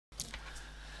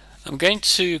I'm going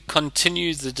to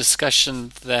continue the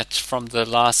discussion that from the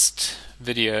last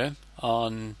video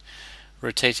on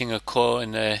rotating a coil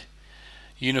in a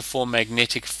uniform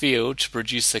magnetic field to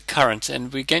produce a current,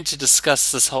 and we're going to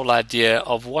discuss this whole idea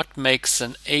of what makes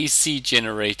an AC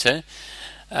generator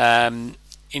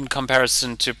in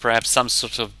comparison to perhaps some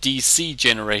sort of DC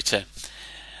generator.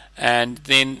 And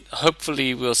then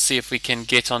hopefully we'll see if we can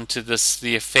get onto this,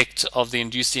 the effect of the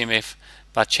induced EMF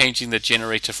by changing the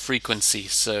generator frequency.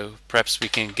 So perhaps we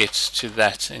can get to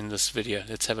that in this video.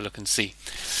 Let's have a look and see.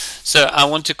 So I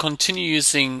want to continue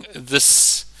using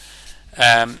this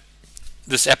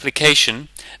this application.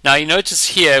 Now you notice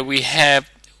here we have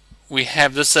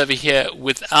this over here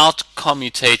without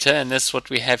commutator, and that's what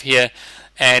we have here,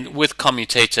 and with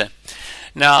commutator.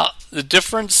 Now the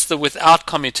difference, the without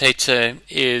commutator,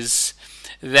 is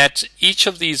that each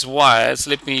of these wires,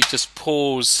 let me just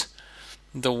pause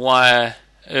the wire,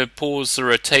 pause the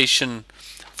rotation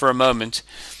for a moment.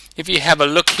 If you have a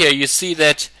look here, you see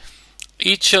that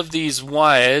each of these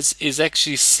wires is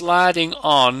actually sliding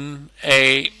on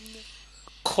a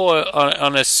coil,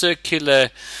 on a circular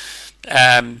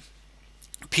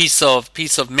piece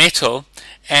of metal,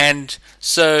 and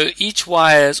so each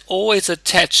wire is always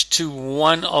attached to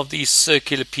one of these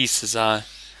circular pieces. I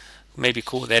maybe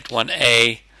call that one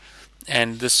A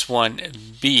and this one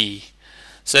B.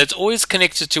 So it's always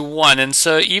connected to one, and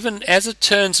so even as it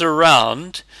turns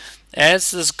around,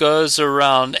 as this goes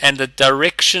around and the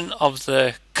direction of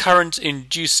the current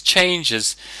induced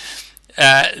changes,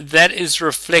 that is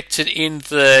reflected in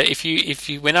the, if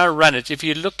you when I run it, if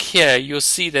you look here, you'll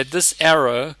see that this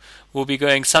arrow will be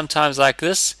going sometimes like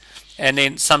this and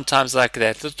then sometimes like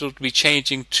that. It will be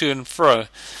changing to and fro,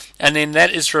 and then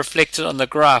that is reflected on the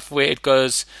graph where it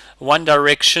goes one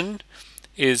direction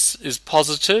is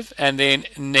positive and then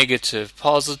negative,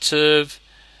 positive,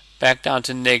 back down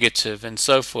to negative, and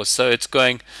so forth. So it's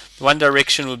going, one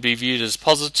direction would be viewed as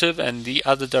positive and the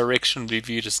other direction would be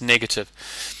viewed as negative.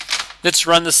 Let's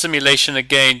run the simulation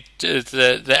again,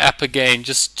 the app again,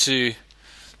 just to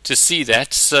see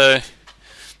that. So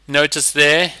notice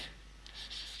there,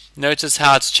 notice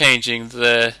how it's changing,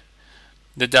 the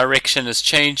direction is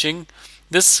changing.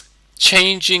 This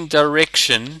changing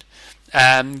direction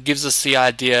gives us the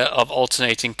idea of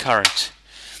alternating current.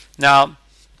 Now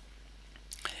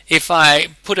if I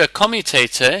put a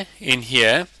commutator in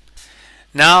here,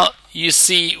 now you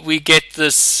see we get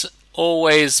this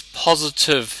always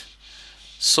positive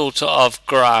sort of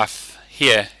graph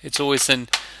here. It's always in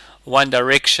one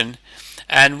direction,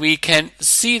 and we can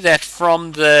see that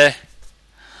from the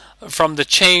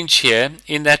change here,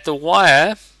 in that the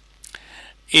wire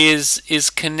is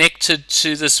connected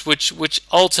to this which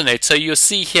alternates. So you'll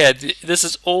see here, this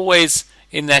is always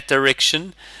in that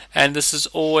direction and this is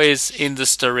always in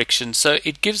this direction. So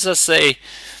it gives us a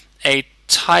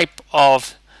type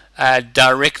of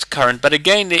direct current, but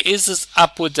again there is this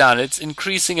upward down, it's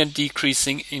increasing and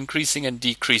decreasing, increasing and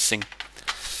decreasing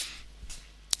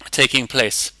taking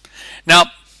place. Now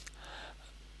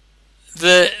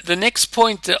the next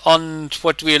point on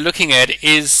what we're looking at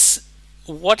is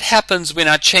what happens when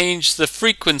I change the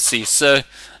frequency. So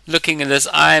looking at this,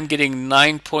 I am getting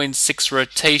 9.6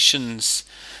 rotations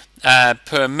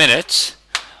per minute.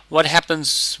 What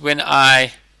happens when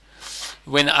I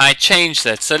change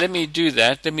that? So let me do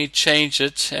that. Let me change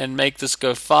it and make this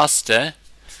go faster.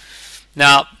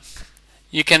 Now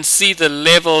you can see the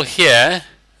level here.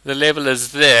 The level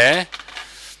is there.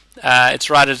 It's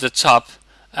right at the top.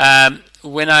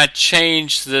 When I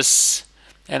change this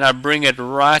and I bring it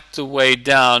right the way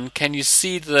down, can you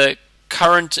see the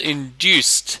current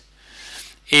induced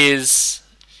is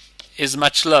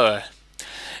much lower?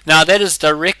 Now that is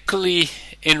directly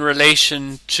in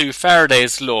relation to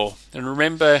Faraday's law, and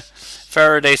remember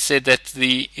Faraday said that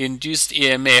the induced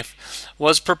EMF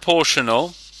was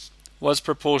proportional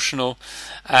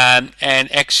and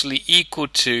actually equal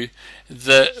to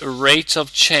the rate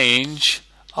of change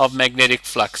of magnetic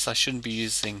flux. I shouldn't be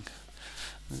using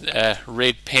a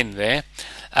red pen there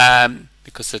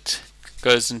because it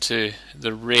goes into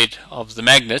the red of the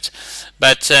magnet,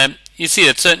 but you see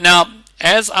it. So now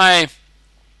as I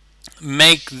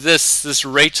make this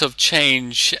rate of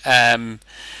change,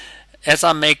 as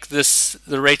I make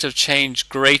the rate of change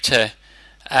greater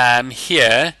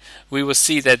here, we will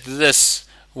see that this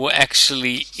will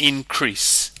actually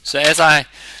increase. So as I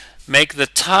make the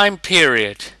time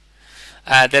period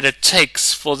that it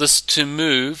takes for this to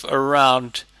move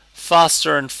around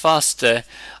faster and faster,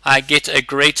 I get a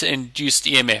greater induced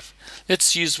EMF.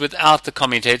 Let's use without the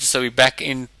commutator, so we're back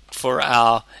in for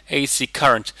our AC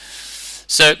current.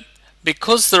 So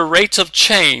because the rate of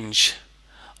change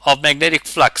of magnetic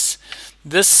flux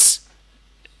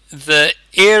the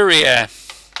area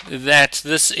that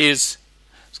this is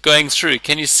going through,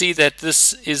 can you see that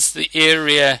this is the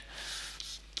area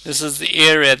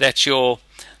that your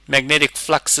magnetic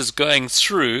flux is going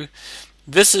through?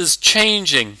 This is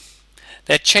changing.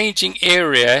 That changing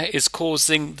area is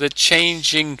causing the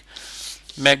changing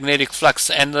magnetic flux,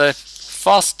 and the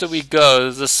faster we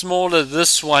go, the smaller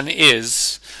this one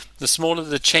is, the smaller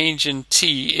the change in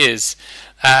T is,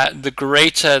 the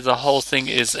greater the whole thing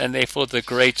is, and therefore the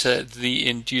greater the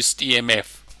induced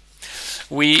EMF.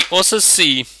 We also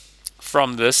see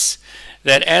from this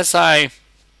that as I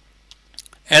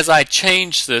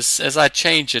change this, as I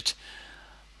change it,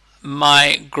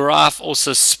 my graph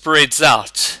also spreads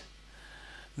out.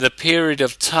 The period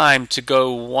of time to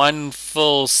go one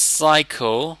full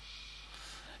cycle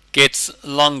gets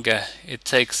longer. It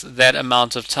takes that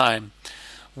amount of time.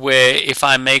 Where if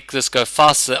I make this go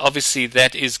faster, obviously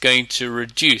that is going to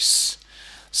reduce.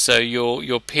 So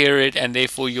your period and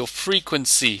therefore your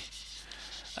frequency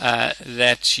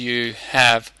that you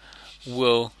have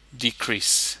will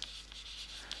decrease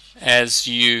as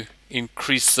you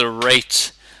increase the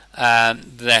rate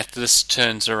that this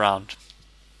turns around.